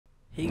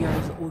Hey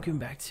guys, welcome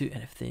back to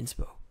NFT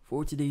Inspo.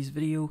 For today's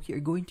video, we are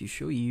going to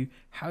show you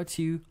how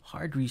to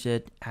hard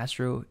reset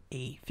Astro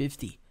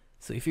A50.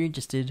 So if you're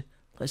interested,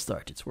 let's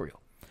start the tutorial.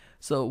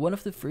 So one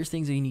of the first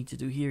things that you need to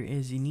do here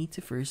is you need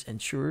to first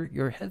ensure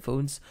your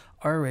headphones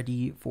are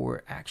ready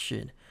for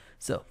action.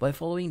 So by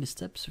following the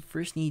steps, you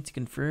first need to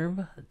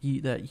confirm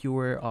that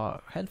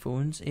your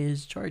headphones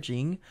is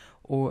charging,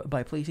 or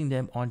by placing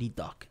them on the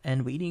dock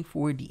and waiting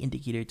for the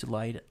indicator to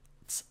light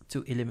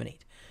to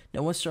illuminate.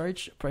 Now once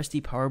charged, press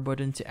the power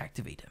button to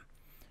activate them.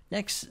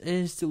 Next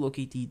is to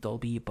locate the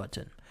Dolby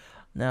button.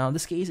 Now in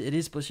this case, it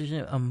is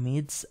positioned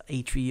amidst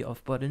a tree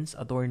of buttons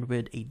adorned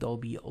with a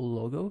Dolby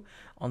logo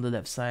on the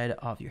left side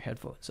of your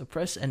headphone. So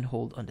press and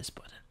hold on this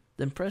button.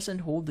 Then press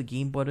and hold the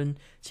gain button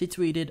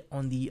situated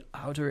on the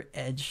outer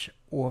edge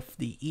of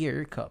the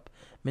ear cup.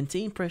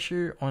 Maintain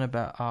pressure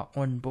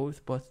on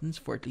both buttons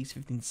for at least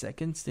 15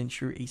 seconds to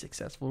ensure a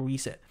successful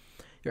reset.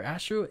 Your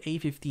Astro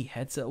A50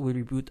 headset will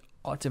reboot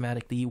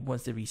automatically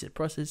once the reset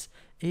process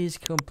is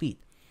complete.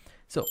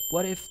 So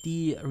what if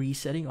the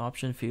resetting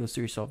option fails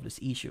to resolve this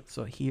issue?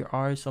 So here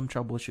are some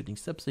troubleshooting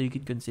steps that you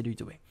could consider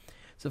doing.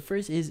 So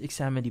first is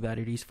examine the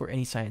batteries for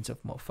any signs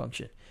of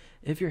malfunction.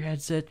 If your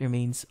headset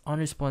remains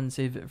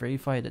unresponsive,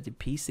 verify that the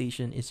base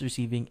station is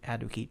receiving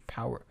adequate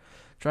power.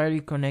 Try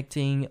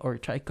connecting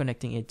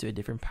it to a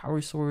different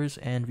power source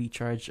and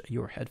recharge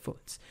your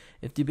headphones.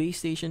 If the base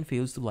station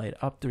fails to light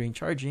up during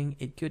charging,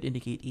 it could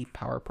indicate a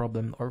power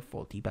problem or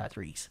faulty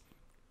batteries.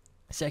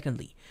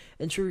 Secondly,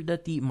 ensure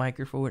that the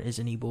microphone is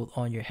enabled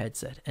on your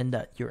headset and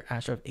that your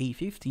Astro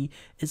A50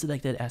 is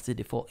selected as the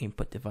default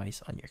input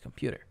device on your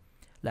computer.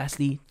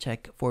 Lastly,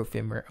 check for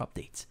firmware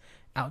updates.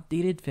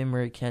 Outdated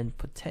firmware can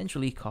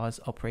potentially cause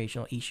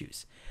operational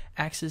issues.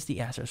 Access the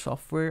Astro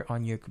software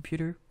on your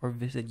computer or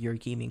visit your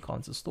gaming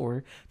console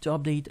store to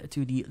update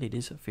to the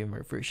latest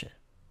firmware version.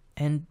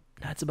 And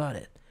that's about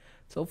it.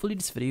 So hopefully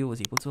this video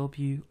was able to help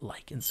you.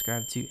 Like and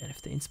subscribe to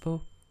NFT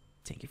Inspo.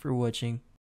 Thank you for watching.